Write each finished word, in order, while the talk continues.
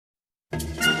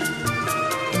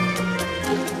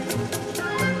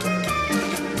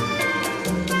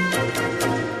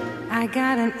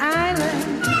an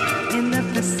island in the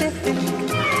Pacific,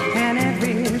 and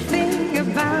everything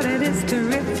about it is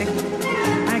terrific.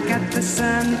 I got the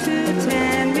sun to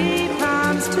tan me,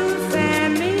 palms to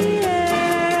fan me,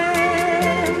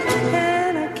 and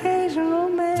an occasional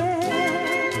man.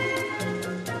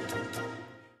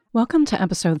 Welcome to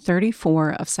episode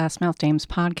 34 of Sassmouth Dames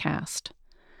podcast.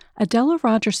 Adela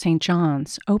Rogers St.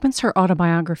 Johns opens her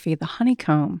autobiography, The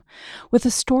Honeycomb, with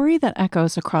a story that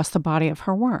echoes across the body of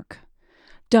her work.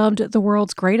 Dubbed the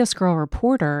world's greatest girl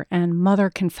reporter and mother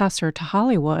confessor to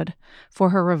Hollywood for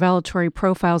her revelatory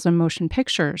profiles in motion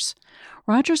pictures,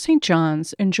 Rogers St.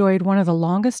 Johns enjoyed one of the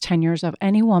longest tenures of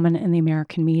any woman in the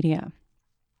American media.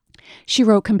 She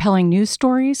wrote compelling news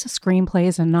stories,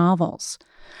 screenplays, and novels.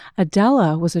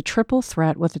 Adela was a triple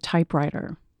threat with a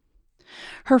typewriter.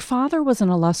 Her father was an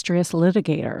illustrious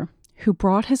litigator who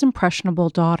brought his impressionable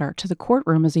daughter to the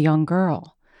courtroom as a young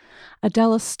girl.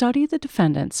 Adela studied the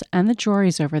defendants and the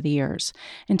juries over the years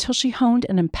until she honed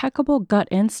an impeccable gut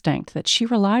instinct that she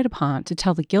relied upon to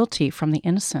tell the guilty from the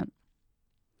innocent.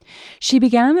 She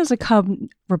began as a cub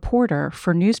reporter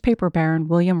for newspaper baron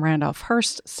William Randolph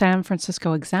Hearst's San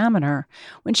Francisco Examiner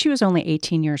when she was only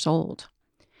 18 years old.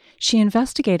 She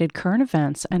investigated current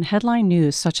events and headline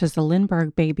news such as the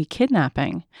Lindbergh baby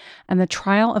kidnapping and the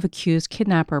trial of accused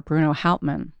kidnapper Bruno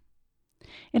Hauptmann.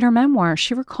 In her memoir,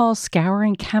 she recalls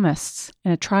scouring chemists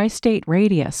in a tri-state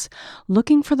radius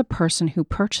looking for the person who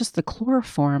purchased the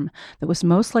chloroform that was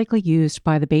most likely used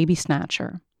by the baby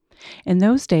snatcher. In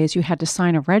those days, you had to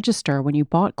sign a register when you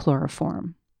bought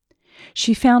chloroform.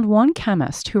 She found one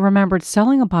chemist who remembered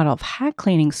selling a bottle of hat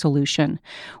cleaning solution,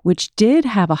 which did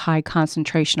have a high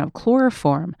concentration of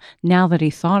chloroform now that he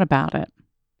thought about it.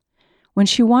 When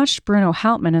she watched Bruno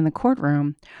Hauptmann in the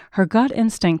courtroom, her gut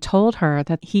instinct told her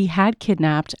that he had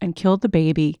kidnapped and killed the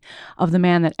baby of the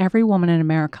man that every woman in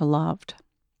America loved.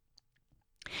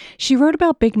 She wrote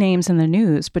about big names in the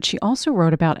news, but she also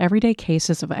wrote about everyday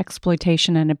cases of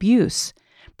exploitation and abuse,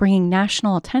 bringing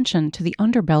national attention to the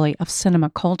underbelly of cinema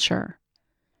culture.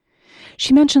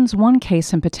 She mentions one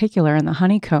case in particular in The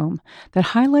Honeycomb that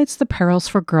highlights the perils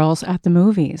for girls at the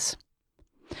movies.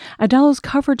 Adela's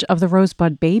coverage of the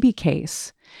Rosebud Baby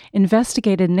case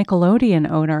investigated Nickelodeon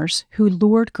owners who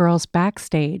lured girls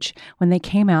backstage when they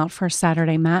came out for a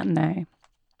Saturday matinee.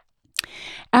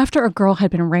 After a girl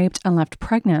had been raped and left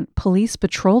pregnant, police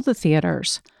patrolled the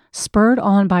theaters, spurred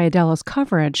on by Adela's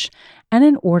coverage, and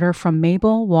an order from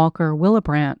Mabel Walker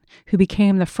Willebrandt, who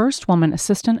became the first woman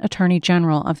Assistant Attorney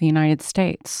General of the United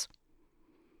States.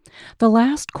 The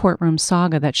last courtroom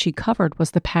saga that she covered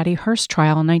was the Patty Hearst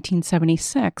trial in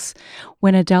 1976,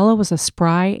 when Adela was a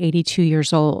spry 82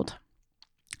 years old.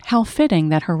 How fitting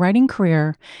that her writing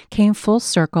career came full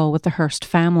circle with the Hearst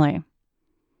family.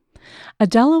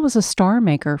 Adela was a star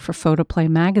maker for Photoplay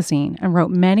magazine and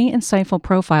wrote many insightful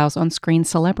profiles on screen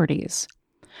celebrities.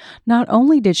 Not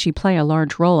only did she play a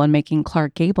large role in making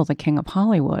Clark Gable the king of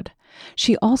Hollywood,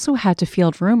 she also had to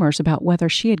field rumors about whether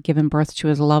she had given birth to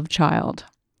his love child.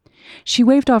 She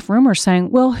waved off rumors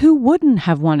saying, well, who wouldn't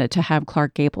have wanted to have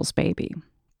Clark Gable's baby?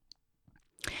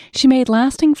 She made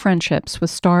lasting friendships with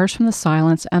stars from the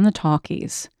silents and the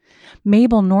talkies.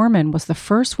 Mabel Normand was the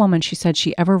first woman she said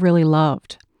she ever really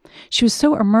loved. She was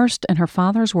so immersed in her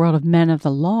father's world of men of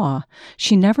the law,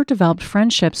 she never developed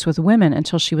friendships with women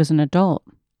until she was an adult.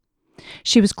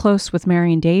 She was close with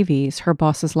Marion Davies, her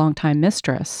boss's longtime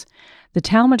mistress, the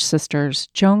Talmadge sisters,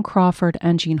 Joan Crawford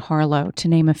and Jean Harlow, to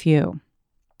name a few.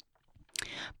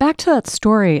 Back to that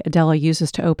story Adela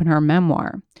uses to open her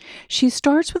memoir. She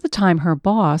starts with the time her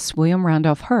boss, William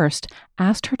Randolph Hearst,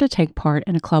 asked her to take part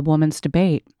in a club women's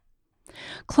debate.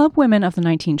 Club women of the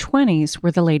 1920s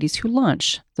were the ladies who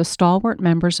lunched, the stalwart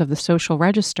members of the social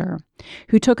register,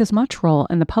 who took as much role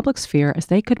in the public sphere as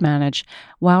they could manage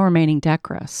while remaining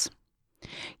decorous.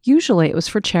 Usually it was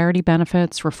for charity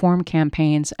benefits, reform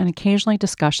campaigns, and occasionally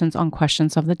discussions on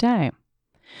questions of the day.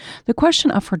 The question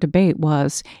of her debate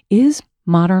was, is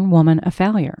modern woman a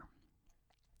failure?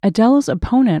 Adela's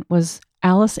opponent was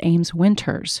Alice Ames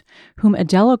Winters, whom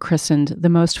Adela christened the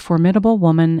most formidable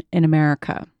woman in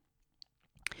America.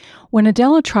 When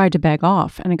Adela tried to beg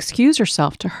off and excuse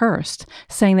herself to Hearst,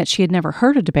 saying that she had never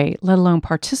heard a debate, let alone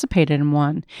participated in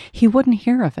one, he wouldn't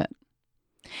hear of it.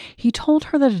 He told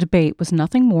her that a debate was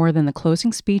nothing more than the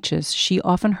closing speeches she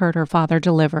often heard her father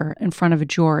deliver in front of a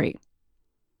jury.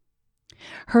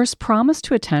 Hearst promised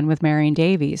to attend with Marion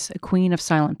Davies, a queen of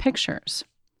silent pictures.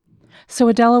 So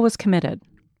Adela was committed.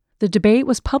 The debate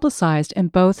was publicized in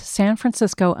both San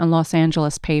Francisco and Los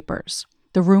Angeles papers.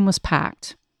 The room was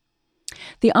packed.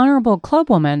 The Honorable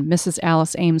Clubwoman, Mrs.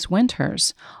 Alice Ames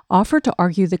Winters, offered to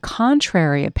argue the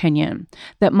contrary opinion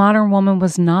that Modern Woman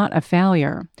was not a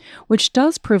failure, which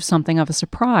does prove something of a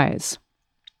surprise.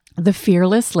 The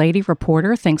fearless lady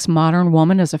reporter thinks Modern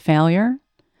Woman is a failure?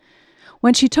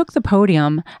 When she took the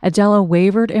podium, Adela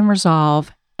wavered in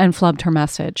resolve and flubbed her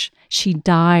message. She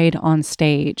died on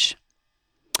stage.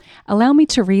 Allow me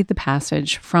to read the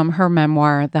passage from her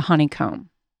memoir, The Honeycomb.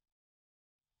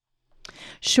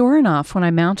 Sure enough, when I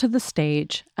mounted the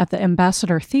stage at the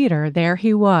Ambassador Theater, there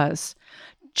he was,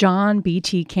 John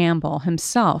B.T. Campbell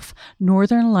himself,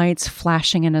 northern lights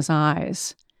flashing in his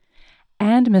eyes,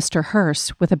 and Mr.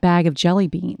 Hearst with a bag of jelly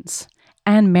beans,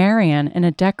 and Marian in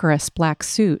a decorous black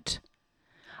suit.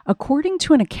 According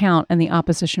to an account in the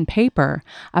opposition paper,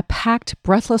 a packed,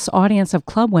 breathless audience of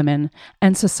clubwomen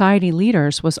and society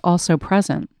leaders was also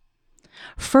present.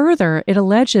 Further, it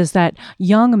alleges that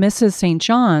young Mrs. St.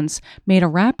 John's made a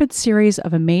rapid series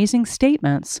of amazing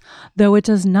statements, though it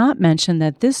does not mention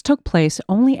that this took place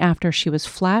only after she was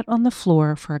flat on the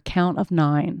floor for a count of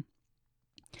 9.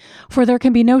 For there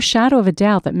can be no shadow of a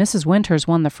doubt that Mrs. Winters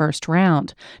won the first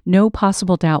round, no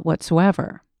possible doubt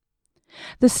whatsoever.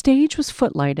 The stage was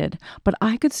footlighted, but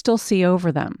I could still see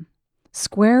over them.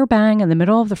 Square bang in the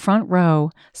middle of the front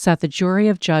row sat the jury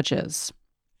of judges,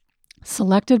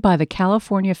 selected by the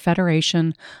California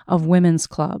Federation of Women's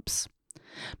Clubs.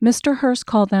 Mr. Hearst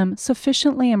called them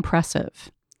sufficiently impressive.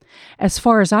 As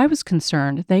far as I was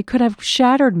concerned, they could have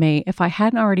shattered me if I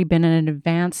hadn't already been in an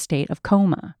advanced state of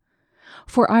coma.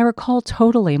 For I recall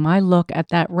totally my look at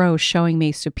that row showing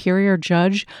me Superior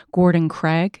Judge Gordon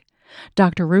Craig,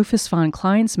 Dr. Rufus von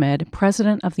Kleinsmid,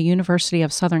 president of the University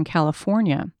of Southern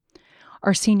California,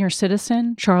 our senior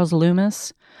citizen, Charles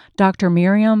Loomis, Dr.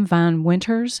 Miriam Van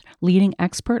Winters, leading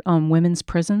expert on women's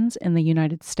prisons in the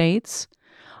United States,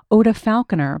 Oda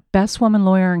Falconer, best woman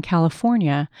lawyer in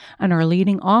California, and our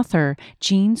leading author,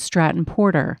 Jean Stratton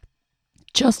Porter,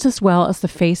 just as well as the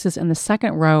faces in the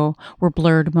second row were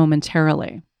blurred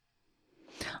momentarily.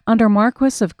 Under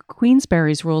Marquis of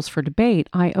Queensberry's rules for debate,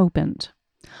 I opened.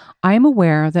 I am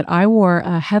aware that I wore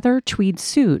a heather tweed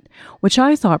suit, which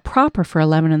I thought proper for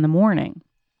 11 in the morning.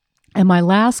 And my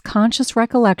last conscious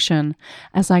recollection,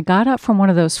 as I got up from one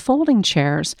of those folding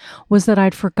chairs, was that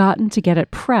I'd forgotten to get it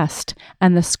pressed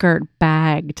and the skirt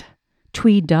bagged.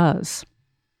 Tweed does.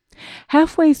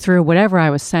 Halfway through whatever I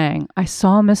was saying, I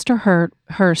saw Mr.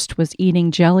 Hearst was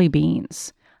eating jelly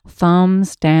beans.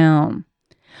 Thumbs down.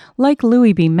 Like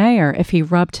Louis B. Mayer if he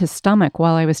rubbed his stomach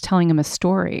while I was telling him a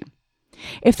story.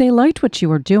 If they liked what you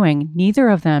were doing, neither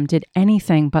of them did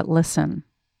anything but listen.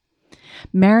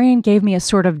 Marian gave me a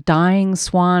sort of dying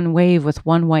swan wave with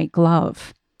one white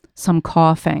glove. Some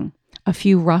coughing, a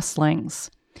few rustlings.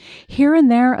 Here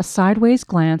and there a sideways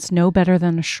glance no better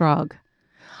than a shrug.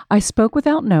 I spoke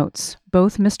without notes.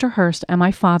 Both Mr. Hearst and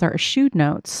my father eschewed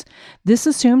notes. This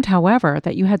assumed, however,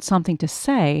 that you had something to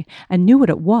say and knew what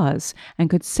it was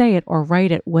and could say it or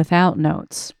write it without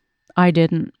notes. I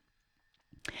didn't.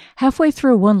 Halfway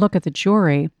through one look at the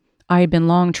jury, I had been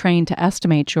long trained to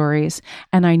estimate juries,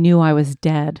 and I knew I was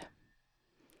dead.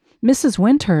 Mrs.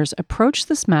 Winters approached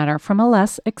this matter from a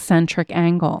less eccentric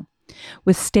angle.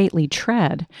 With stately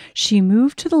tread, she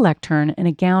moved to the lectern in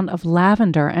a gown of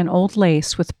lavender and old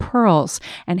lace with pearls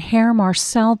and hair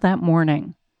marcelled that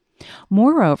morning.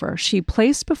 Moreover, she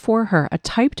placed before her a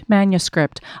typed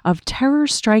manuscript of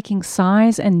terror-striking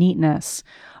size and neatness,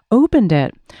 opened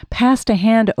it, passed a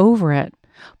hand over it,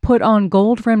 put on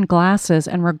gold-rimmed glasses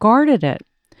and regarded it,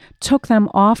 took them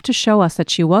off to show us that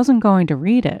she wasn't going to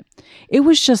read it. It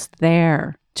was just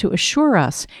there to assure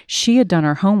us she had done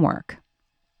her homework.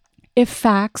 If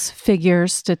facts,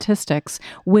 figures, statistics,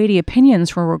 weighty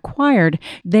opinions were required,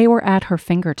 they were at her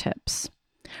fingertips.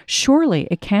 Surely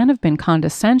it can have been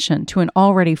condescension to an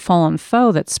already fallen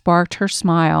foe that sparked her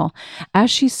smile as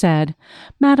she said,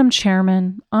 "Madam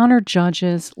Chairman, honored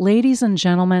judges, ladies and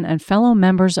gentlemen, and fellow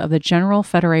members of the General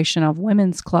Federation of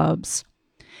Women's Clubs."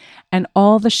 And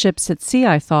all the ships at sea,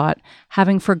 I thought,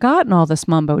 having forgotten all this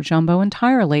mumbo-jumbo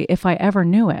entirely, if I ever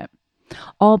knew it.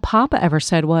 All Papa ever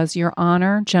said was, "Your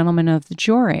Honor, gentlemen of the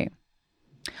jury."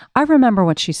 I remember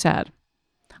what she said.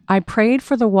 I prayed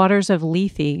for the waters of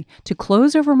Lethe to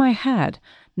close over my head.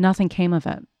 Nothing came of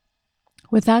it.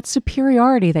 With that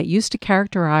superiority that used to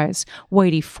characterize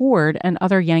Whitey Ford and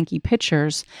other Yankee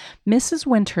pitchers, Mrs.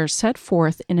 Winters set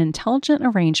forth in intelligent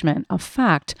arrangement of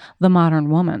fact the modern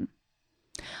woman.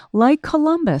 Like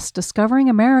Columbus discovering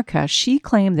America, she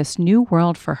claimed this new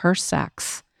world for her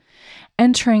sex.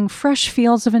 Entering fresh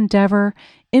fields of endeavor,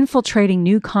 infiltrating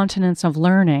new continents of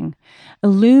learning,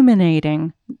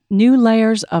 illuminating new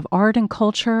layers of art and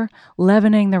culture,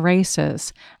 leavening the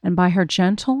races, and by her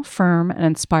gentle, firm, and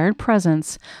inspired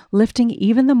presence, lifting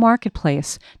even the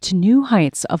marketplace to new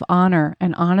heights of honor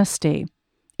and honesty.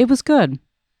 It was good.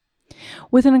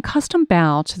 With an accustomed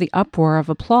bow to the uproar of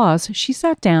applause, she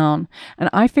sat down, and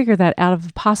I figured that out of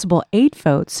the possible 8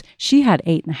 votes, she had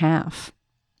 8.5.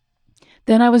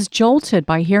 Then I was jolted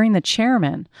by hearing the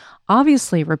chairman,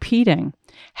 obviously repeating,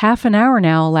 "Half an hour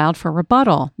now allowed for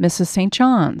rebuttal, Mrs. St.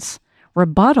 John's."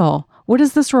 Rebuttal? What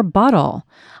is this rebuttal?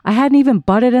 I hadn't even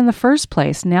butted in the first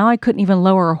place. Now I couldn't even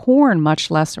lower a horn, much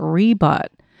less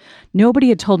rebut. Nobody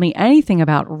had told me anything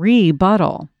about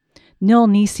rebuttal. Nil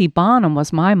nisi bonum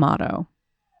was my motto.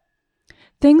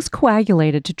 Things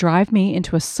coagulated to drive me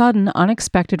into a sudden,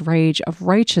 unexpected rage of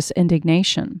righteous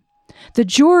indignation. The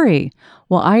jury!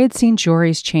 Well, I had seen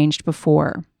juries changed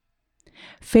before.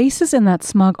 Faces in that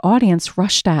smug audience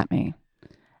rushed at me.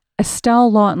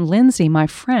 Estelle Lawton Lindsay, my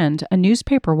friend, a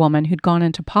newspaper woman who'd gone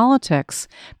into politics,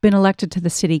 been elected to the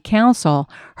city council,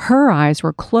 her eyes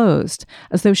were closed,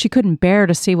 as though she couldn't bear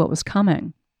to see what was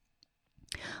coming.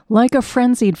 Like a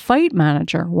frenzied fight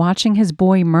manager watching his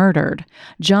boy murdered,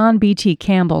 John B.T.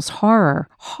 Campbell's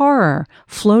horror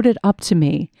floated up to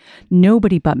me.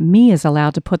 Nobody but me is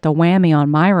allowed to put the whammy on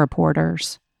my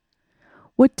reporters.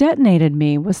 What detonated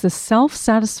me was the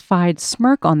self-satisfied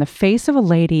smirk on the face of a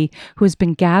lady who has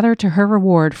been gathered to her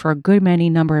reward for a good many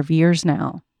number of years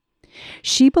now.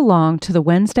 She belonged to the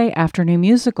Wednesday afternoon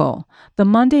musical, the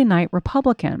Monday night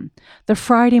Republican, the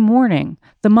Friday morning,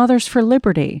 the Mothers for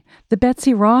Liberty, the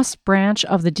Betsy Ross branch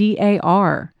of the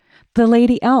DAR, the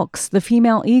Lady Elks, the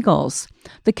Female Eagles,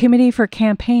 the Committee for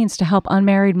Campaigns to Help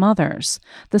Unmarried Mothers,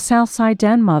 the Southside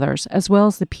Den Mothers, as well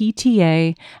as the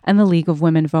PTA and the League of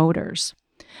Women Voters.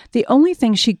 The only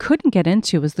thing she couldn't get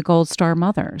into was the Gold Star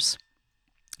Mothers.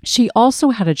 She also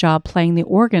had a job playing the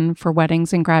organ for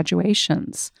weddings and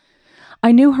graduations.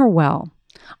 I knew her well.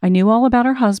 I knew all about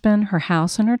her husband, her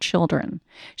house, and her children.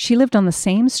 She lived on the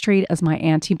same street as my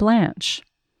Auntie Blanche.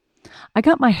 I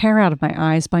got my hair out of my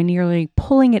eyes by nearly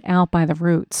pulling it out by the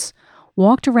roots,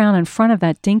 walked around in front of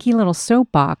that dinky little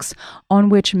soapbox on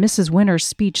which Mrs. Winter's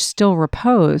speech still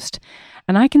reposed,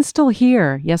 and I can still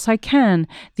hear, yes I can,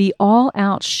 the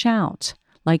all-out shout,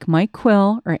 like Mike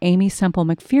Quill or Amy Semple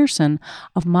McPherson,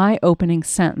 of my opening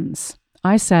sentence.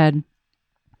 I said,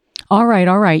 All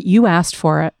right, you asked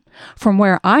for it. From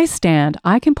where I stand,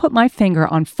 I can put my finger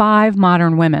on 5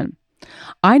 modern women.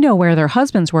 I know where their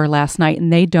husbands were last night,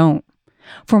 and they don't.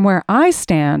 From where I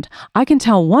stand, I can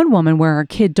tell one woman where her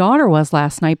kid daughter was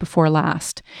last night before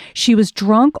last. She was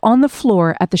drunk on the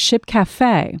floor at the Ship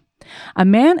Cafe. A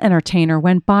man entertainer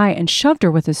went by and shoved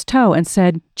her with his toe and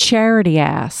said, "Charity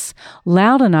ass,"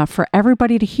 loud enough for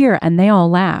everybody to hear, and they all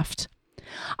laughed.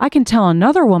 I can tell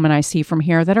another woman I see from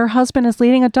here that her husband is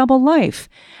leading a double life,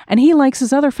 and he likes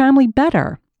his other family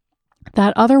better.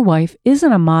 That other wife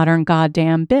isn't a modern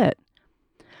goddamn bit.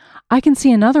 I can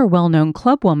see another well-known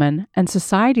club woman and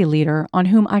society leader on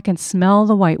whom I can smell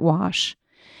the whitewash.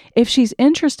 If she's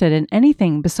interested in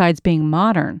anything besides being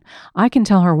modern, I can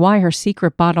tell her why her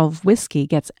secret bottle of whiskey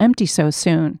gets empty so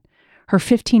soon. Her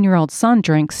 15-year-old son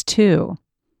drinks too.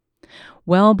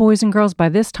 Well, boys and girls, by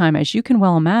this time, as you can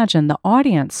well imagine, the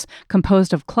audience,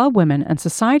 composed of club women and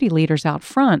society leaders out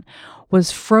front,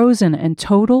 was frozen in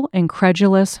total,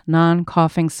 incredulous,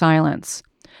 non-coughing silence.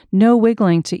 No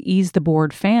wiggling to ease the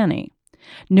bored fanny.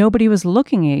 Nobody was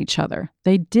looking at each other.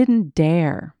 They didn't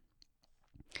dare.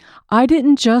 I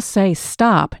didn't just say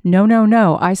stop.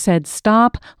 No. I said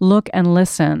stop, look, and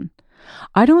listen.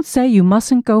 I don't say you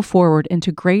mustn't go forward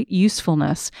into great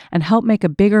usefulness and help make a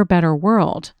bigger, better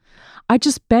world. I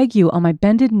just beg you on my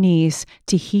bended knees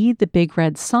to heed the big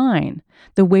red sign,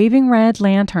 the waving red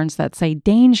lanterns that say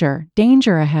danger,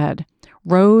 danger ahead,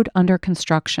 road under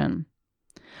construction.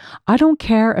 I don't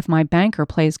care if my banker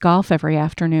plays golf every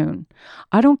afternoon.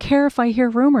 I don't care if I hear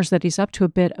rumors that he's up to a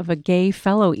bit of a gay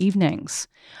fellow evenings.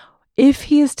 If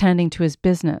he is tending to his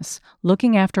business,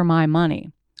 looking after my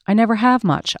money, I never have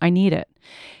much, I need it.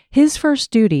 His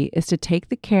first duty is to take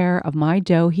the care of my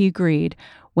dough, he agreed,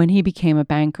 when he became a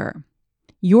banker.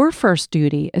 Your first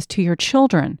duty is to your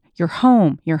children, your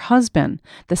home, your husband,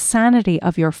 the sanity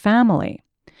of your family.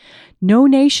 No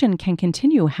nation can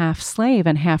continue half slave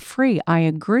and half free, I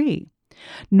agree.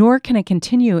 Nor can it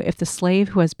continue if the slave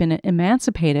who has been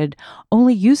emancipated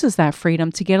only uses that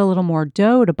freedom to get a little more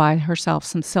dough to buy herself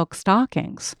some silk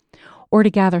stockings, or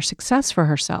to gather success for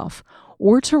herself,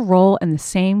 or to roll in the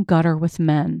same gutter with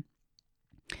men.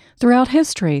 Throughout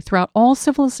history, throughout all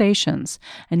civilizations,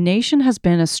 a nation has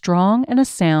been as strong and as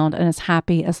sound and as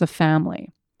happy as the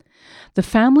family. The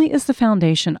family is the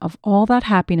foundation of all that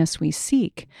happiness we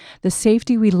seek, the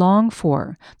safety we long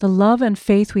for, the love and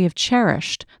faith we have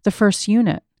cherished, the first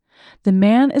unit. The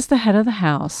man is the head of the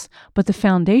house, but the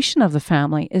foundation of the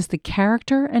family is the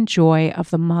character and joy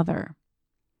of the mother.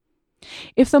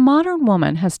 If the modern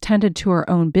woman has tended to her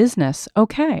own business,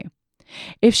 okay.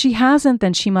 If she hasn't,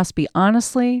 then she must be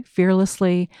honestly,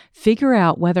 fearlessly figure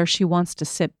out whether she wants to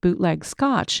sip bootleg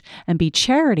scotch and be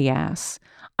charity ass.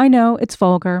 I know it's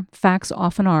vulgar, facts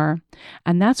often are,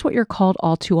 and that's what you're called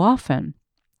all too often.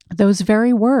 Those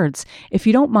very words, if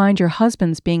you don't mind your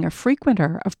husband's being a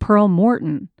frequenter of Pearl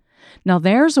Morton. Now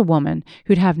there's a woman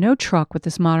who'd have no truck with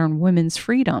this modern women's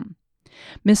freedom.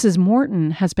 Mrs.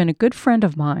 Morton has been a good friend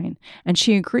of mine, and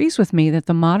she agrees with me that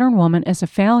the modern woman is a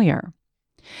failure.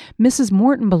 Mrs.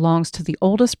 Morton belongs to the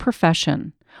oldest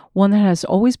profession, one that has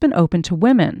always been open to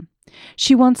women.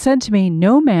 She once said to me,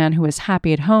 "No man who is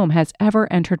happy at home has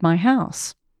ever entered my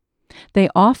house." They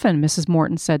often, Mrs.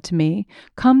 Morton said to me,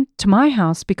 come to my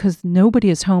house because nobody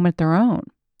is home at their own.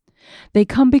 They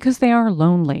come because they are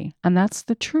lonely, and that's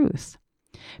the truth.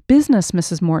 Business,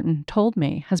 Mrs. Morton told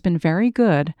me, has been very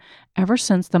good ever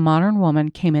since the modern woman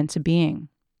came into being.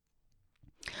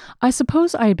 I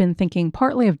suppose I had been thinking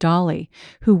partly of Dolly,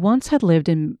 who once had lived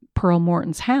in Pearl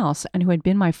Morton's house and who had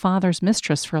been my father's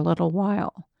mistress for a little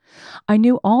while. I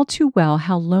knew all too well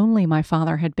how lonely my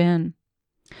father had been.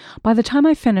 By the time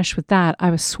I finished with that,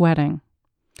 I was sweating.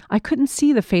 I couldn't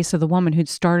see the face of the woman who'd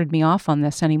started me off on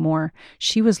this anymore.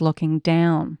 She was looking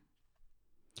down.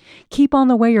 Keep on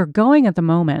the way you're going at the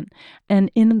moment,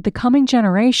 and in the coming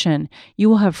generation, you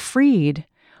will have freed.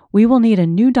 We will need a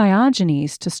new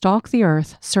Diogenes to stalk the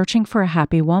earth, searching for a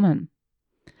happy woman.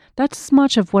 That's as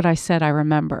much of what I said I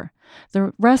remember.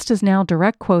 The rest is now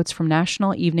direct quotes from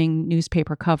national evening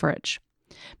newspaper coverage.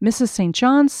 Mrs. St.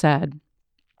 John said,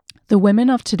 "The women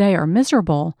of today are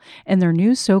miserable in their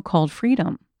new so-called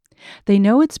freedom. They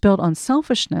know it's built on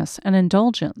selfishness and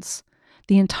indulgence.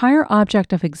 The entire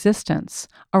object of existence,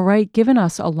 a right given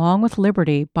us along with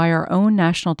liberty by our own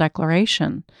national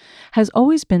declaration, has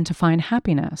always been to find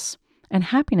happiness, and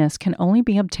happiness can only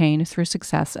be obtained through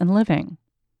success in living.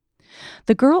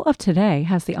 The girl of today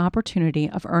has the opportunity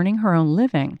of earning her own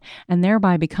living and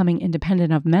thereby becoming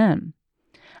independent of men.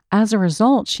 As a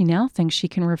result, she now thinks she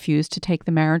can refuse to take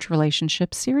the marriage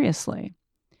relationship seriously.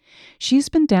 She's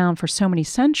been down for so many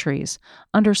centuries,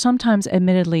 under sometimes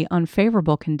admittedly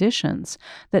unfavorable conditions,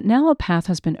 that now a path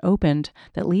has been opened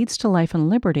that leads to life and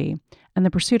liberty and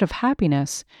the pursuit of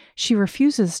happiness. She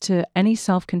refuses to any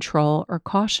self-control or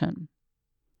caution.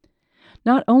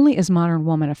 Not only is modern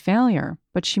woman a failure,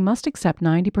 but she must accept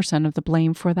 90% of the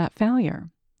blame for that failure.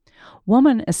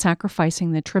 Woman is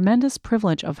sacrificing the tremendous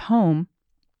privilege of home,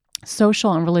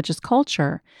 social and religious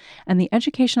culture, and the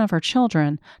education of her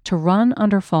children to run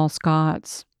under false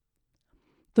gods.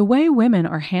 The way women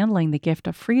are handling the gift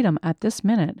of freedom at this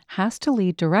minute has to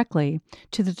lead directly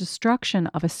to the destruction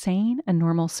of a sane and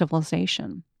normal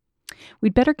civilization.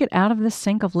 We'd better get out of this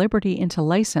sink of liberty into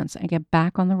license and get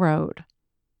back on the road.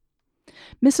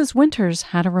 Mrs. Winters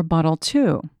had a rebuttal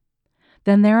too.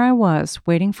 Then there I was,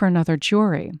 waiting for another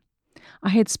jury. I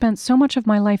had spent so much of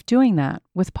my life doing that,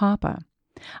 with Papa.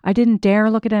 I didn't dare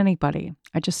look at anybody.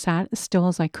 I just sat as still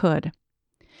as I could.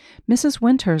 Mrs.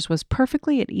 Winters was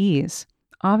perfectly at ease.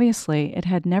 Obviously, it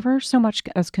had never so much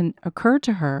as occurred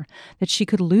to her that she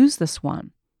could lose this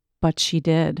one, but she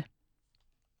did.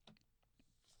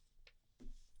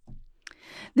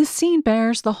 This scene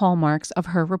bears the hallmarks of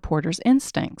her reporter's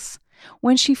instincts.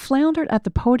 When she floundered at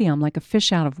the podium like a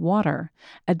fish out of water,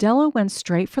 Adela went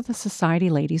straight for the society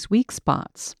lady's weak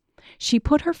spots. She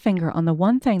put her finger on the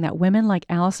one thing that women like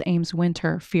Alice Ames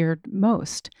Winter feared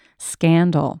most: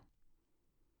 scandal.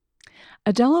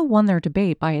 Adela won their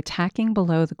debate by attacking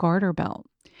below the garter belt.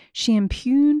 She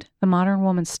impugned the modern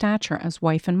woman's stature as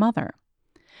wife and mother.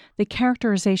 The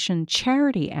characterization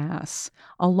charity ass,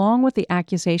 along with the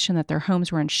accusation that their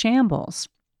homes were in shambles,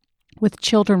 with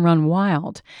children run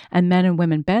wild and men and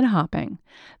women bed-hopping,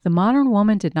 the modern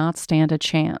woman did not stand a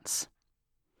chance.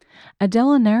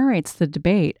 Adela narrates the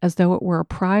debate as though it were a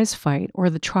prize fight or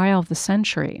the trial of the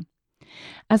century.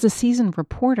 As a seasoned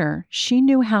reporter, she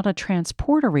knew how to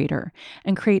transport a reader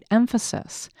and create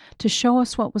emphasis to show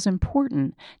us what was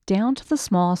important down to the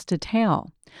smallest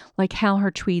detail, like how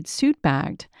her tweed suit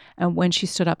bagged and when she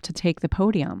stood up to take the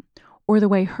podium, or the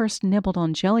way Hearst nibbled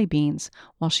on jelly beans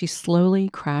while she slowly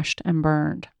crashed and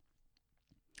burned.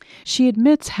 She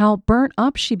admits how burnt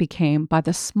up she became by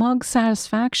the smug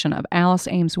satisfaction of Alice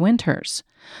Ames Winters.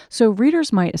 So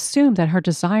readers might assume that her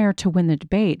desire to win the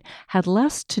debate had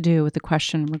less to do with the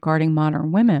question regarding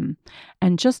modern women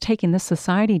and just taking this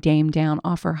society dame down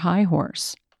off her high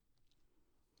horse.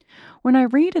 When I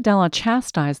read Adela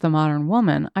chastise the modern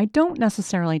woman, I don't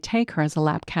necessarily take her as a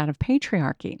lap cat of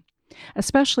patriarchy,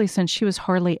 especially since she was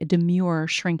hardly a demure,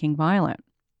 shrinking violet.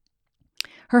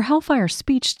 Her hellfire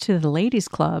speech to the ladies'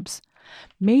 clubs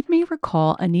made me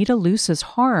recall Anita Luce's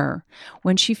horror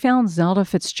when she found Zelda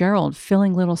Fitzgerald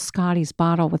filling little Scotty's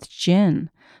bottle with gin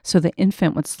so the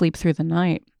infant would sleep through the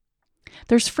night.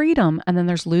 There's freedom, and then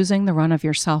there's losing the run of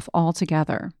yourself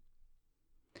altogether.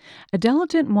 Adela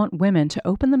didn't want women to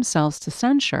open themselves to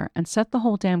censure and set the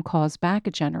whole damn cause back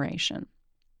a generation.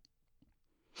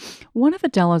 One of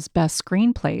Adela's best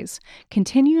screenplays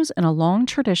continues in a long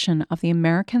tradition of the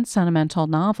American sentimental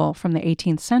novel from the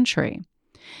 18th century.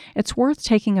 It's worth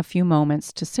taking a few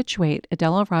moments to situate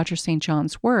Adela Rogers St.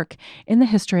 John's work in the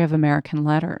history of American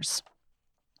letters.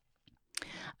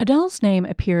 Adele's name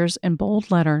appears in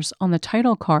bold letters on the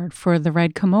title card for The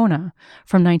Red Kimono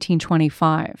from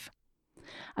 1925.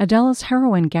 Adela's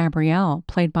heroine, Gabrielle,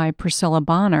 played by Priscilla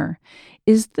Bonner,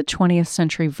 is the 20th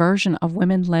century version of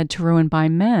women led to ruin by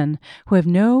men who have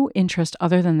no interest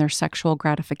other than their sexual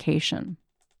gratification.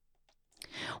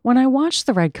 When I watched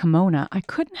The Red Kimono, I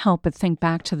couldn't help but think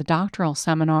back to the doctoral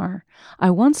seminar I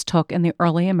once took in the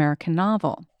early American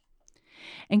novel.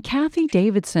 In Cathy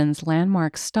Davidson's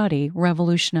landmark study,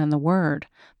 Revolution and the Word,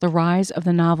 The Rise of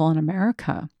the Novel in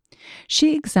America,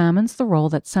 she examines the role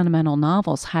that sentimental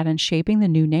novels had in shaping the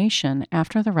new nation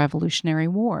after the Revolutionary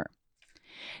War.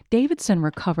 Davidson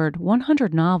recovered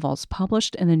 100 novels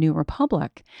published in the New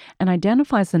Republic and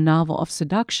identifies the novel of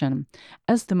seduction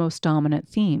as the most dominant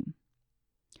theme.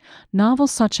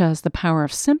 Novels such as The Power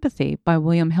of Sympathy by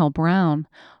William Hill Brown,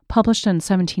 published in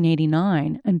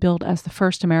 1789 and billed as the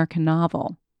first American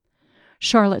novel,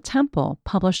 Charlotte Temple,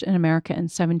 published in America in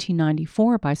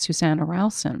 1794 by Susanna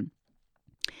Rowson,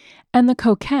 and The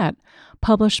Coquette,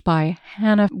 published by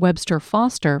Hannah Webster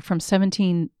Foster from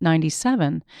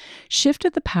 1797,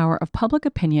 shifted the power of public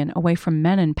opinion away from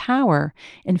men in power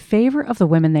in favor of the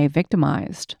women they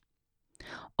victimized.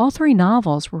 All three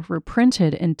novels were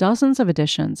reprinted in dozens of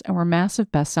editions and were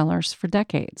massive bestsellers for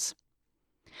decades.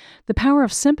 The Power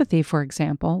of Sympathy, for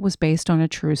example, was based on a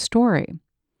true story.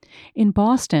 In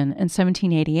Boston in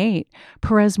 1788,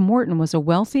 Perez Morton was a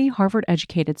wealthy,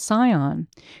 Harvard-educated scion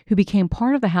who became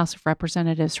part of the House of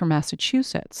Representatives from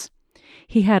Massachusetts.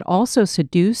 He had also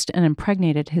seduced and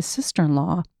impregnated his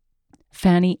sister-in-law,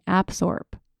 Fanny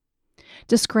Apthorpe.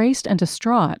 Disgraced and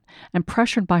distraught, and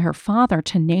pressured by her father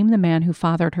to name the man who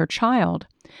fathered her child,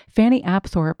 Fanny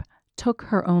Apthorpe took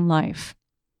her own life.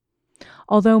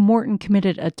 Although Morton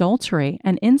committed adultery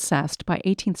and incest by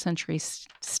 18th century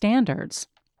standards,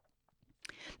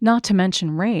 not to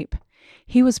mention rape,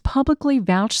 he was publicly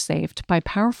vouchsafed by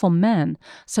powerful men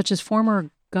such as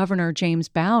former Governor James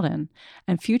Bowdoin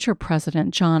and future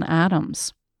President John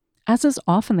Adams. As is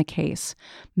often the case,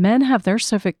 men have their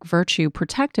civic virtue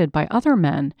protected by other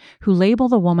men who label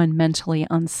the woman mentally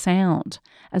unsound,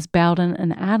 as Bowdoin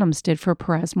and Adams did for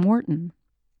Perez Morton.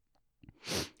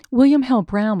 William Hill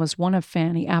Brown was one of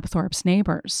Fanny Apthorpe's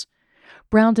neighbors.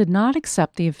 Brown did not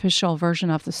accept the official version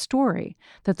of the story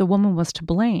that the woman was to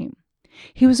blame.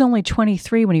 He was only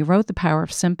 23 when he wrote The Power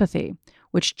of Sympathy,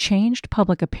 which changed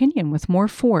public opinion with more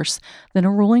force than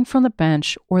a ruling from the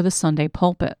bench or the Sunday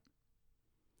pulpit.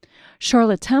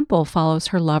 Charlotte Temple follows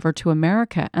her lover to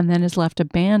America and then is left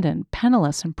abandoned,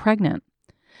 penniless, and pregnant.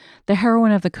 The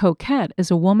heroine of The Coquette is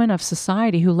a woman of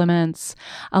society who laments,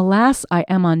 "Alas, I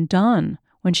am undone,"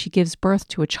 when she gives birth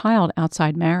to a child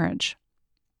outside marriage.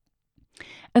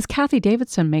 As Cathy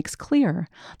Davidson makes clear,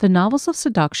 the novels of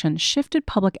seduction shifted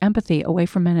public empathy away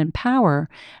from men in power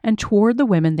and toward the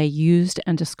women they used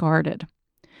and discarded.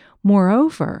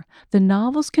 Moreover, the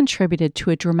novels contributed to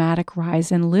a dramatic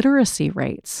rise in literacy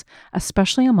rates,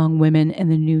 especially among women in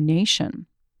the new nation.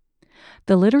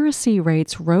 The literacy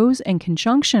rates rose in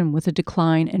conjunction with a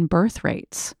decline in birth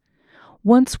rates.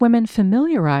 Once women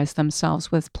familiarized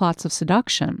themselves with plots of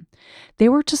seduction, they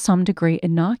were to some degree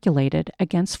inoculated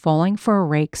against falling for a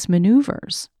rake's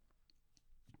maneuvers.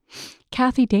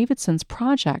 Cathy Davidson's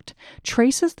project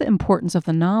traces the importance of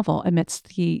the novel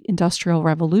amidst the Industrial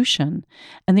Revolution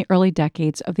and the early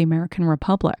decades of the American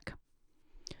Republic.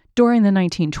 During the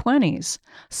 1920s,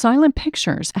 silent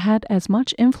pictures had as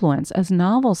much influence as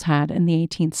novels had in the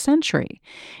 18th century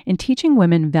in teaching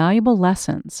women valuable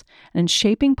lessons and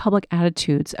shaping public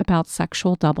attitudes about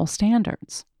sexual double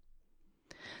standards.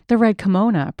 The Red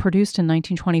Kimono, produced in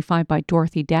 1925 by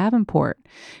Dorothy Davenport,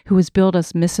 who was billed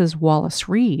as Mrs. Wallace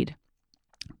Reed,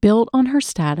 built on her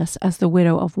status as the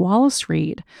widow of Wallace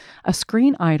Reid, a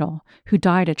screen idol who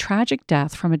died a tragic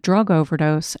death from a drug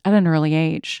overdose at an early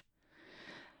age.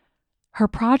 Her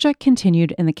project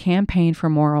continued in the campaign for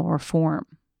moral reform.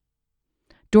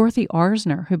 Dorothy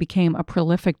Arzner, who became a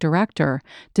prolific director,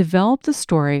 developed the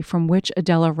story from which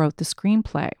Adela wrote the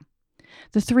screenplay.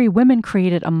 The three women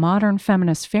created a modern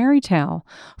feminist fairy tale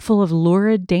full of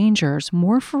lurid dangers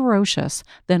more ferocious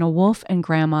than a wolf in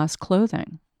grandma's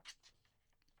clothing.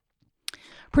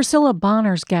 Priscilla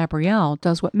Bonner's Gabrielle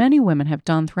does what many women have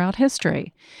done throughout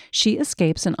history. She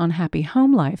escapes an unhappy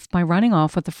home life by running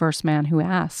off with the first man who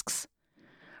asks.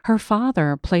 Her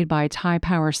father, played by Ty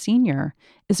Power Sr.,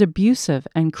 is abusive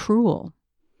and cruel.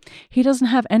 He doesn't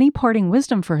have any parting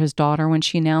wisdom for his daughter when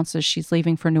she announces she's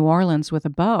leaving for New Orleans with a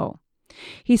beau.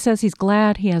 He says he's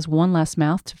glad he has one less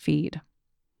mouth to feed.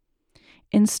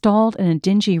 Installed in a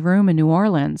dingy room in New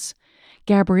Orleans,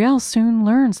 Gabrielle soon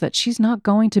learns that she's not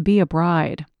going to be a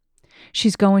bride.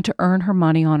 She's going to earn her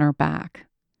money on her back.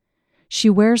 She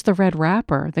wears the red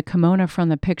wrapper, the kimono from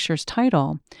the picture's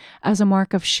title, as a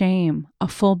mark of shame, a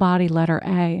full-body letter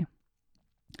A.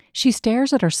 She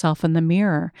stares at herself in the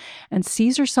mirror and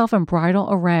sees herself in bridal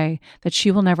array that she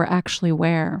will never actually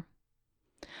wear.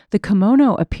 The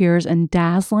kimono appears in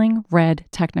dazzling red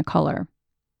technicolor.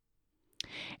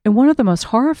 In one of the most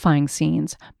horrifying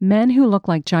scenes, men who look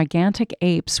like gigantic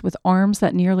apes with arms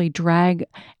that nearly drag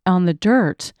on the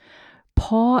dirt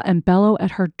paw and bellow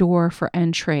at her door for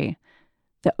entry.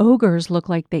 The ogres look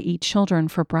like they eat children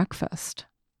for breakfast.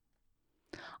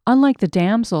 Unlike the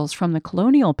damsels from the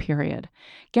colonial period,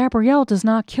 Gabrielle does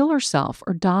not kill herself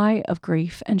or die of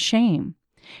grief and shame.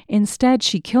 Instead,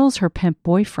 she kills her pimp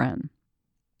boyfriend.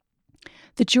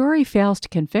 The jury fails to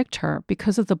convict her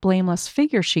because of the blameless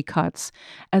figure she cuts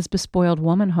as bespoiled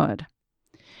womanhood.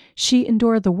 She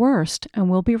endured the worst and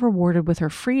will be rewarded with her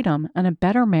freedom and a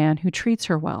better man who treats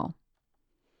her well.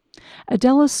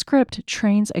 Adela's script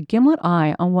trains a gimlet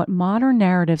eye on what modern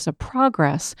narratives of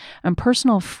progress and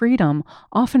personal freedom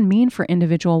often mean for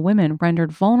individual women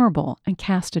rendered vulnerable and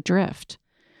cast adrift.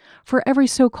 For every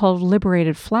so-called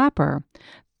liberated flapper,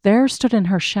 there stood in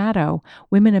her shadow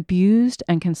women abused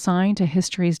and consigned to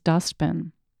history's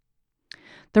dustbin.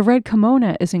 The red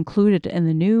kimono is included in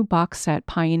the new box set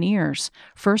Pioneers,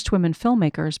 First Women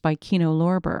Filmmakers by Kino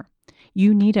Lorber.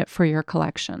 You need it for your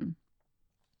collection.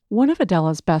 One of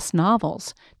Adela's best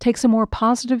novels takes a more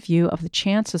positive view of the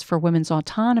chances for women's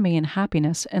autonomy and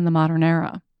happiness in the modern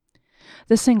era.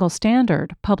 The Single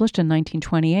Standard, published in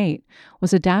 1928,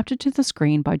 was adapted to the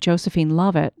screen by Josephine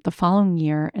Lovett the following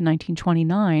year in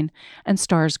 1929 and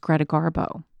stars Greta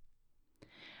Garbo.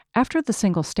 After The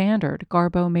Single Standard,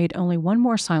 Garbo made only one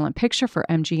more silent picture for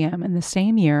MGM in the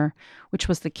same year, which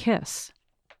was The Kiss.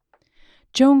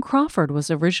 Joan Crawford was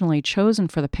originally chosen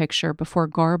for the picture before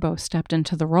Garbo stepped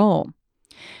into the role.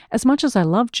 As much as I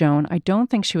love Joan, I don't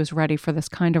think she was ready for this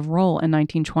kind of role in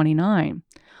 1929.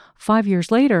 5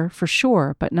 years later, for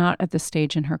sure, but not at this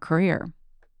stage in her career.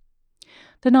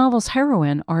 The novel's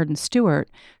heroine, Arden Stewart,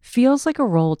 feels like a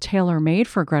role tailor-made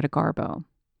for Greta Garbo.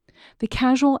 The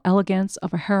casual elegance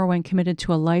of a heroine committed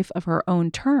to a life of her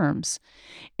own terms,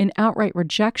 in outright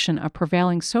rejection of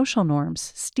prevailing social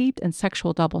norms steeped in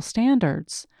sexual double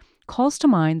standards, calls to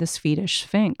mind the Swedish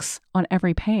Sphinx on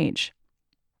every page.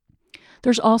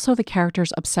 There's also the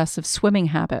character's obsessive swimming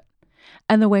habit,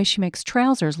 and the way she makes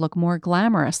trousers look more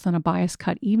glamorous than a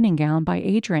bias-cut evening gown by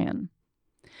Adrian.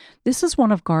 This is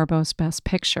one of Garbo's best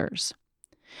pictures.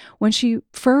 When she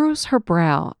furrows her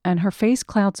brow and her face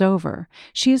clouds over,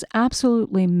 she is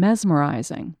absolutely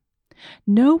mesmerizing.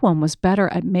 No one was better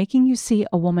at making you see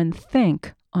a woman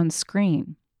think on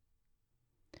screen.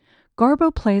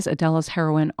 Garbo plays Adela's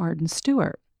heroine Arden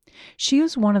Stewart. She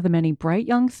is one of the many bright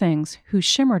young things who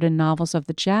shimmered in novels of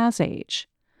the Jazz Age.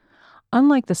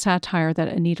 Unlike the satire that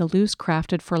Anita Luce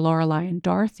crafted for Lorelei and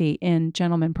Dorothy in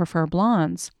Gentlemen Prefer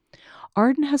Blondes,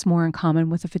 Arden has more in common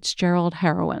with a Fitzgerald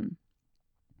heroine.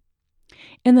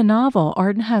 In the novel,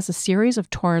 Arden has a series of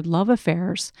torrid love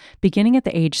affairs beginning at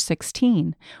the age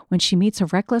 16, when she meets a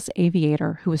reckless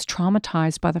aviator who is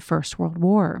traumatized by the First World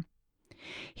War.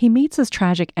 He meets his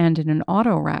tragic end in an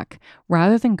auto wreck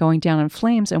rather than going down in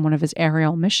flames in one of his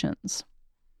aerial missions.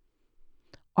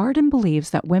 Arden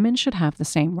believes that women should have the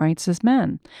same rights as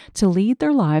men, to lead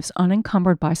their lives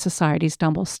unencumbered by society's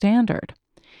double standard.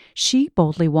 She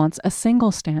boldly wants a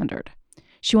single standard.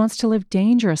 She wants to live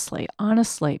dangerously,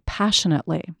 honestly,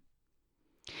 passionately.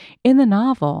 In the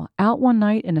novel, out one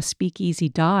night in a speakeasy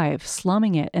dive,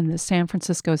 slumming it in the San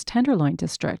Francisco's Tenderloin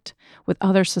district with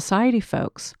other society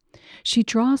folks, she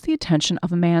draws the attention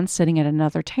of a man sitting at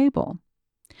another table.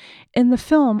 In the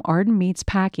film, Arden meets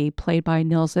Packy, played by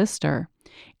Nils Ister,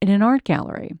 in an art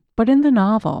gallery, but in the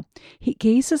novel, he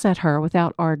gazes at her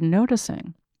without Arden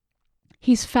noticing.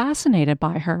 He's fascinated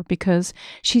by her because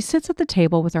she sits at the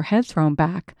table with her head thrown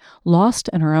back, lost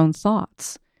in her own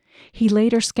thoughts. He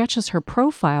later sketches her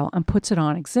profile and puts it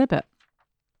on exhibit.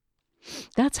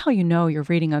 That's how you know you're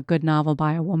reading a good novel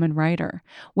by a woman writer,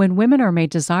 when women are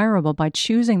made desirable by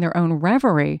choosing their own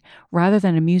reverie rather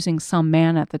than amusing some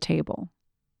man at the table.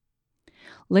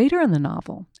 Later in the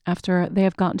novel, after they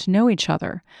have gotten to know each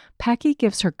other, Packy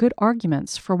gives her good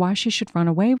arguments for why she should run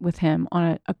away with him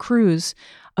on a cruise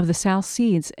of the South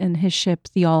Seas in his ship,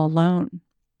 the All Alone.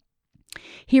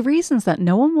 He reasons that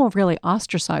no one will really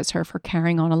ostracize her for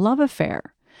carrying on a love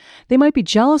affair. They might be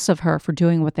jealous of her for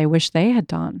doing what they wish they had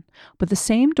done, but the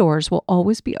same doors will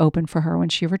always be open for her when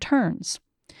she returns.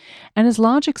 And his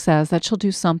logic says that she'll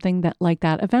do something like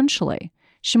that eventually.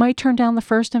 She might turn down the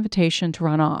first invitation to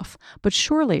run off, but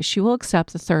surely she will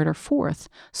accept the third or fourth,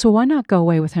 so why not go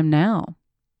away with him now?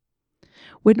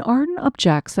 When Arden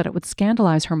objects that it would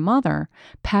scandalize her mother,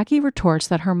 Packy retorts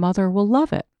that her mother will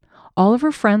love it. All of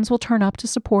her friends will turn up to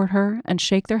support her and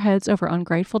shake their heads over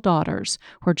ungrateful daughters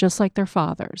who are just like their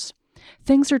fathers.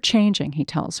 Things are changing, he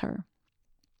tells her.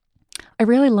 I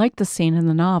really like the scene in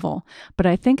the novel, but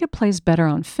I think it plays better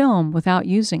on film without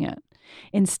using it.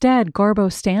 Instead,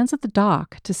 Garbo stands at the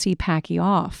dock to see Packy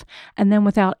off, and then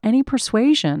without any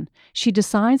persuasion, she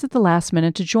decides at the last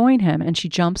minute to join him and she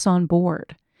jumps on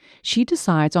board. She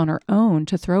decides on her own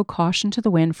to throw caution to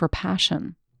the wind for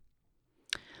passion.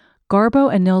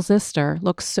 Garbo and Nils Ister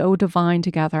look so divine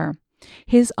together.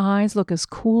 His eyes look as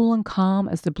cool and calm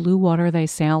as the blue water they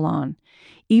sail on,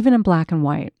 even in black and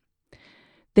white.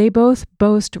 They both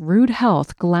boast rude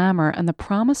health, glamour, and the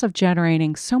promise of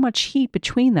generating so much heat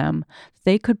between them that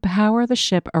they could power the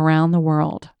ship around the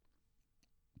world.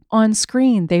 On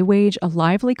screen, they wage a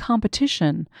lively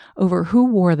competition over who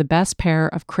wore the best pair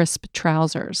of crisp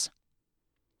trousers.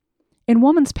 In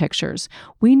women's pictures,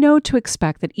 we know to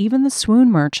expect that even the swoon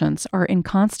merchants are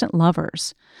inconstant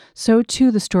lovers. So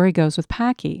too the story goes with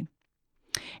Packy.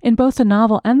 In both the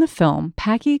novel and the film,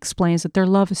 Packy explains that their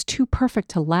love is too perfect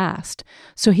to last,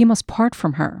 so he must part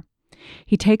from her.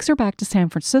 He takes her back to San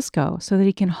Francisco so that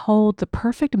he can hold the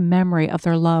perfect memory of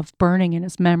their love burning in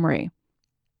his memory.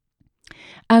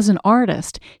 As an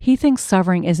artist, he thinks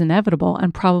severing is inevitable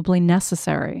and probably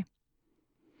necessary.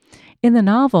 In the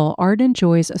novel, Arden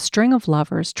enjoys a string of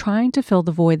lovers trying to fill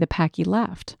the void that Packy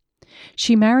left.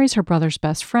 She marries her brother's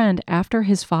best friend after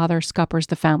his father scuppers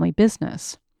the family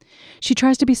business. She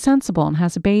tries to be sensible and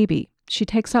has a baby. She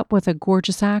takes up with a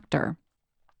gorgeous actor.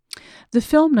 The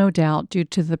film, no doubt due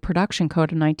to the production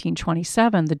code of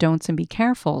 1927, the don'ts and be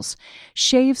carefuls,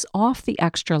 shaves off the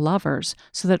extra lovers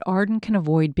so that Arden can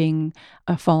avoid being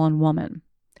a fallen woman.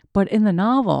 But in the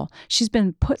novel, she's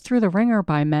been put through the ringer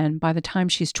by men by the time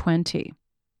she's 20.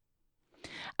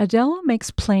 Adela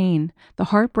makes plain the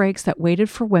heartbreaks that waited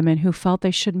for women who felt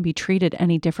they shouldn't be treated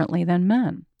any differently than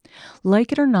men.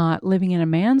 Like it or not, living in a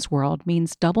man's world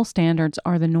means double standards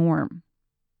are the norm.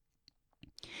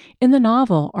 In the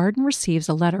novel, Arden receives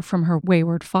a letter from her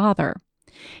wayward father.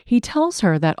 He tells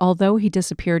her that although he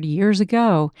disappeared years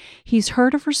ago, he's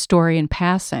heard of her story in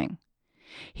passing.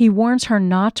 He warns her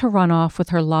not to run off with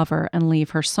her lover and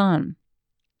leave her son.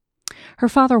 Her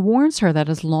father warns her that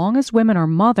as long as women are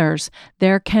mothers,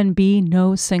 there can be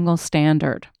no single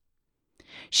standard.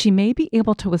 She may be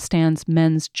able to withstand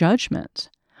men's judgment,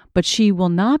 but she will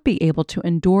not be able to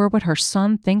endure what her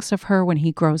son thinks of her when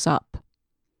he grows up.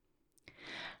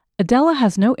 Adela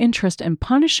has no interest in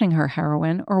punishing her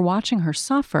heroine or watching her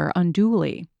suffer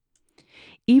unduly.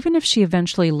 Even if she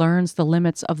eventually learns the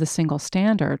limits of the single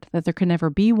standard, that there can never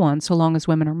be one so long as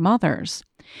women are mothers,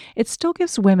 it still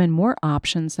gives women more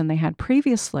options than they had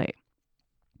previously.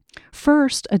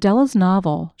 First, Adela's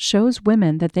novel shows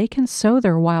women that they can sow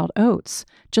their wild oats,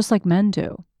 just like men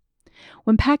do.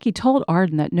 When Packy told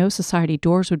Arden that no society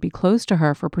doors would be closed to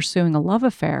her for pursuing a love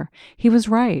affair, he was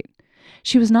right.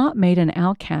 She was not made an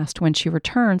outcast when she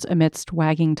returns amidst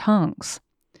wagging tongues.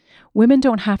 Women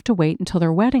don't have to wait until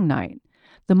their wedding night.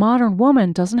 The modern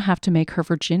woman doesn't have to make her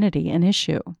virginity an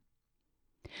issue.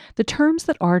 The terms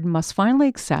that Arden must finally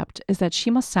accept is that she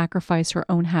must sacrifice her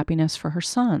own happiness for her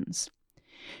son's.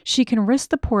 She can risk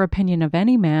the poor opinion of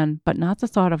any man, but not the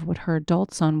thought of what her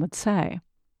adult son would say.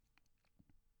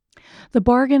 The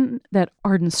bargain that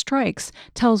Arden strikes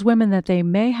tells women that they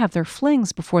may have their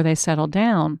flings before they settle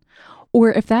down,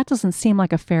 or if that doesn't seem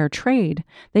like a fair trade,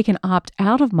 they can opt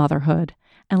out of motherhood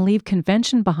and leave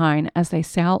convention behind as they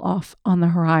sail off on the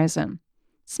horizon.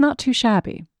 It's not too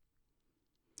shabby.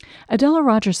 Adela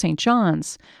Rogers St.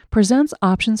 John's presents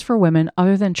options for women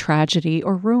other than tragedy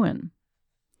or ruin.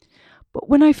 But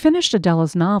when I finished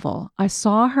Adela's novel, I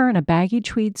saw her in a baggy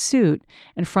tweed suit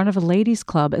in front of a ladies'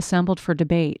 club assembled for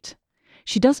debate.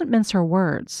 She doesn't mince her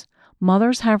words.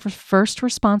 Mothers have first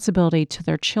responsibility to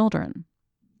their children.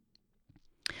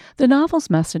 The novel's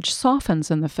message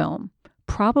softens in the film,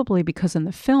 probably because in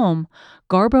the film,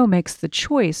 Garbo makes the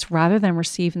choice rather than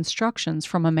receive instructions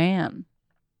from a man.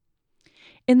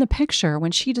 In the picture,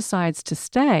 when she decides to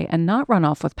stay and not run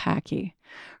off with Packy,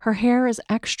 her hair is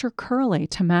extra curly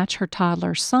to match her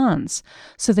toddler son's,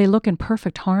 so they look in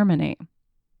perfect harmony.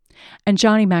 And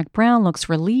Johnny Mac Brown looks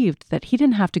relieved that he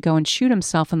didn't have to go and shoot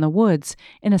himself in the woods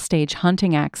in a stage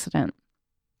hunting accident.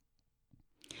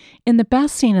 In the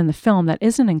best scene in the film that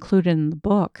isn't included in the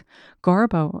book,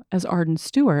 Garbo, as Arden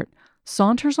Stewart,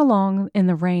 saunters along in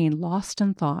the rain lost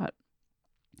in thought.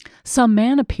 Some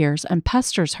man appears and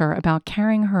pesters her about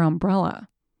carrying her umbrella.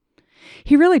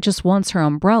 He really just wants her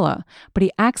umbrella, but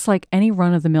he acts like any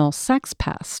run-of-the-mill sex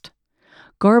pest.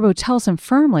 Garbo tells him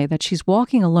firmly that she's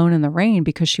walking alone in the rain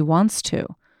because she wants to.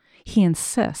 He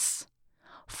insists.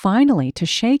 Finally, to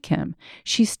shake him,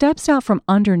 she steps out from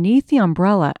underneath the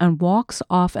umbrella and walks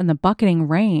off in the bucketing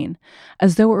rain,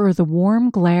 as though it were the warm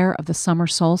glare of the summer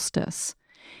solstice.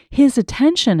 His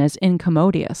attention is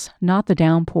incommodious, not the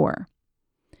downpour.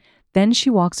 Then she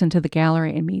walks into the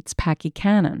gallery and meets Packy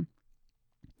Cannon.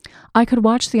 I could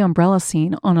watch the umbrella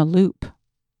scene on a loop.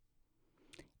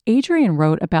 Adrian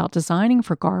wrote about designing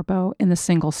for Garbo in The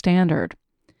Single Standard.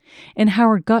 In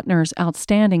Howard Gutner's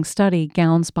outstanding study,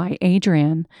 Gowns by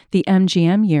Adrian, the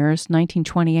MGM years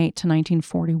 1928 to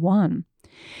 1941,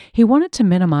 he wanted to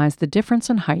minimize the difference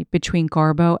in height between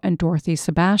Garbo and Dorothy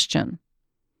Sebastian.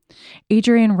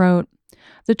 Adrian wrote,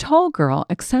 "The tall girl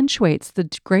accentuates the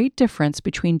great difference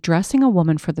between dressing a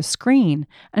woman for the screen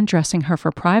and dressing her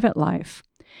for private life.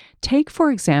 Take,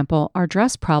 for example, our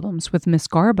dress problems with Miss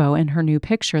Garbo in her new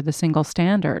picture, The Single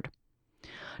Standard.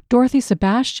 Dorothy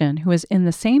Sebastian, who is in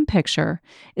the same picture,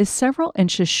 is several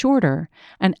inches shorter,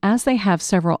 and as they have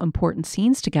several important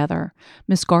scenes together,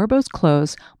 Miss Garbo's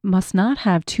clothes must not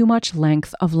have too much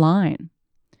length of line.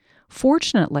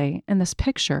 Fortunately, in this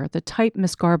picture, the type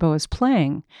Miss Garbo is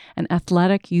playing, an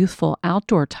athletic, youthful,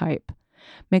 outdoor type,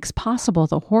 makes possible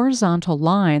the horizontal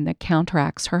line that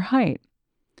counteracts her height.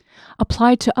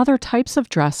 Applied to other types of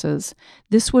dresses,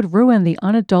 this would ruin the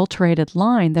unadulterated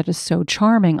line that is so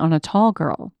charming on a tall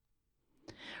girl.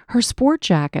 Her sport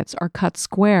jackets are cut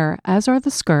square, as are the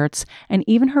skirts and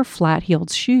even her flat-heeled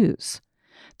shoes.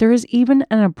 There is even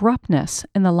an abruptness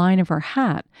in the line of her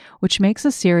hat, which makes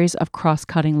a series of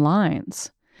cross-cutting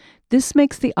lines. This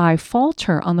makes the eye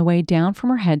falter on the way down from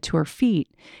her head to her feet,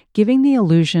 giving the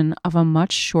illusion of a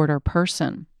much shorter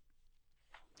person.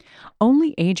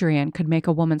 Only Adrian could make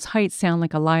a woman's height sound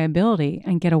like a liability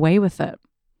and get away with it.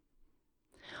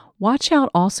 Watch out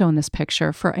also in this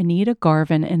picture for Anita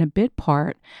Garvin in a bit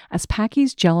part as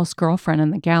Packy's jealous girlfriend in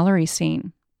the gallery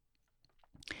scene.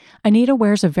 Anita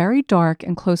wears a very dark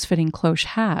and close-fitting cloche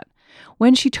hat.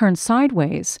 When she turns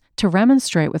sideways to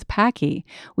remonstrate with Packy,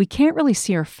 we can't really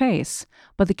see her face,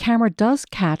 but the camera does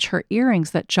catch her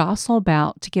earrings that jostle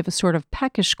about to give a sort of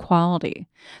peckish quality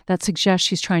that suggests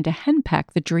she's trying to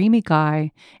henpeck the dreamy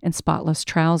guy in spotless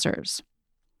trousers.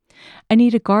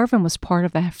 Anita Garvin was part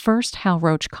of the first Hal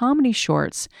Roach comedy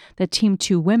shorts that teamed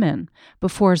two women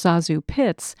before Zazu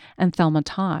Pitts and Thelma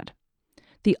Todd.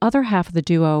 The other half of the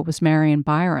duo was Marion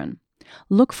Byron.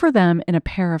 Look for them in A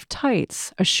Pair of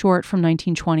Tights, a short from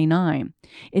 1929.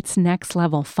 It's next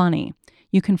level funny.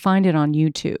 You can find it on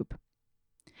YouTube.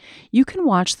 You can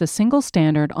watch The Single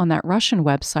Standard on that Russian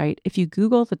website if you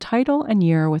Google the title and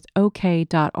year with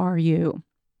OK.ru.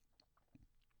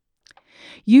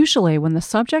 Usually, when the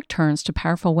subject turns to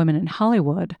powerful women in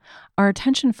Hollywood, our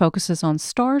attention focuses on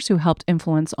stars who helped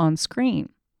influence on screen.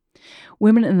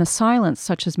 Women in the silence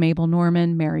such as Mabel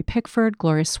Normand, Mary Pickford,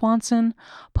 Gloria Swanson,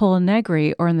 Pola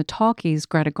Negri, or in the talkies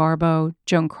Greta Garbo,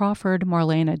 Joan Crawford,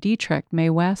 Marlena Dietrich,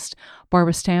 Mae West,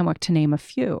 Barbara Stanwyck, to name a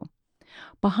few.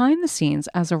 Behind the scenes,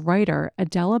 as a writer,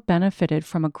 Adela benefited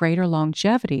from a greater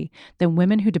longevity than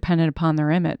women who depended upon their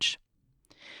image.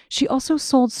 She also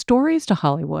sold stories to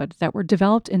Hollywood that were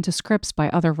developed into scripts by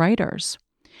other writers.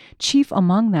 Chief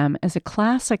among them is a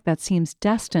classic that seems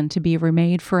destined to be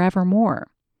remade forevermore.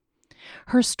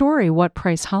 Her story, What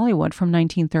Price Hollywood, from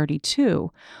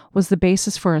 1932, was the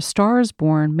basis for A Star is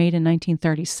Born, made in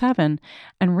 1937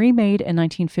 and remade in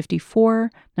 1954,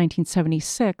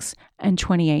 1976, and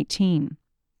 2018.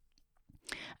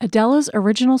 Adela's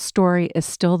original story is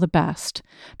still the best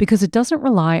because it doesn't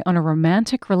rely on a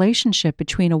romantic relationship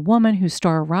between a woman whose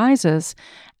star rises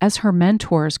as her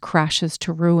mentor's crashes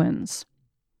to ruins.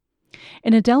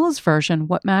 In Adela's version,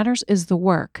 what matters is the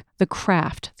work, the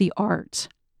craft, the art.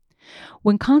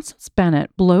 When Constance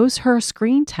Bennett blows her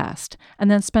screen test and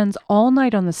then spends all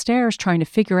night on the stairs trying to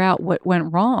figure out what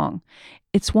went wrong,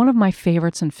 it's one of my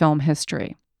favorites in film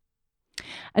history.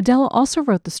 Adela also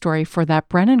wrote the story for That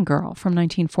Brennan Girl from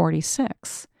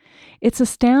 1946. It's a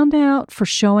standout for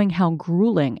showing how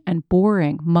grueling and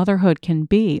boring motherhood can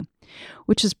be,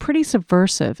 which is pretty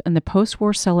subversive in the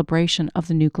post-war celebration of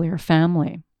the nuclear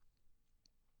family.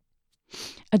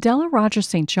 Adela Rogers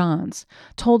St. John's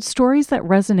told stories that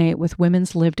resonate with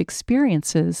women's lived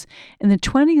experiences in the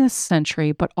 20th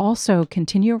century, but also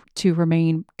continue to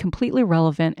remain completely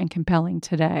relevant and compelling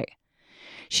today.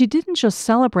 She didn't just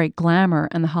celebrate glamour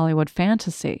and the Hollywood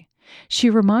fantasy. She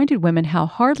reminded women how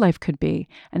hard life could be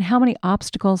and how many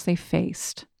obstacles they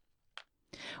faced.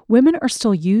 Women are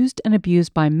still used and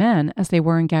abused by men as they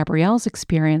were in Gabrielle's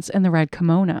experience in The Red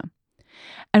Kimono.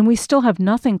 And we still have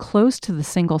nothing close to the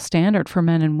single standard for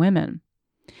men and women.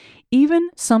 Even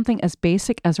something as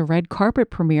basic as a red carpet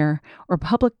premiere or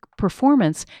public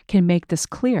performance can make this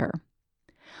clear.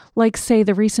 Like, say,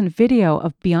 the recent video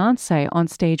of Beyoncé on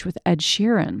stage with Ed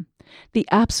Sheeran. The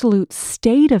absolute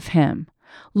state of him,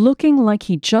 looking like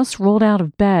he just rolled out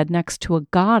of bed next to a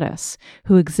goddess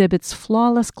who exhibits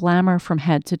flawless glamour from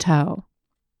head to toe.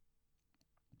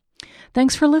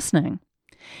 Thanks for listening.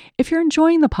 If you're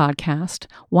enjoying the podcast,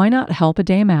 why not help a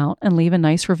dame out and leave a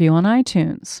nice review on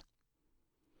iTunes?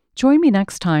 Join me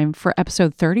next time for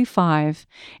episode 35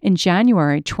 in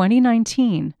January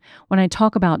 2019 when I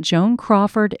talk about Joan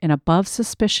Crawford in Above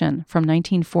Suspicion from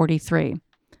 1943.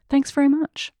 Thanks very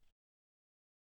much.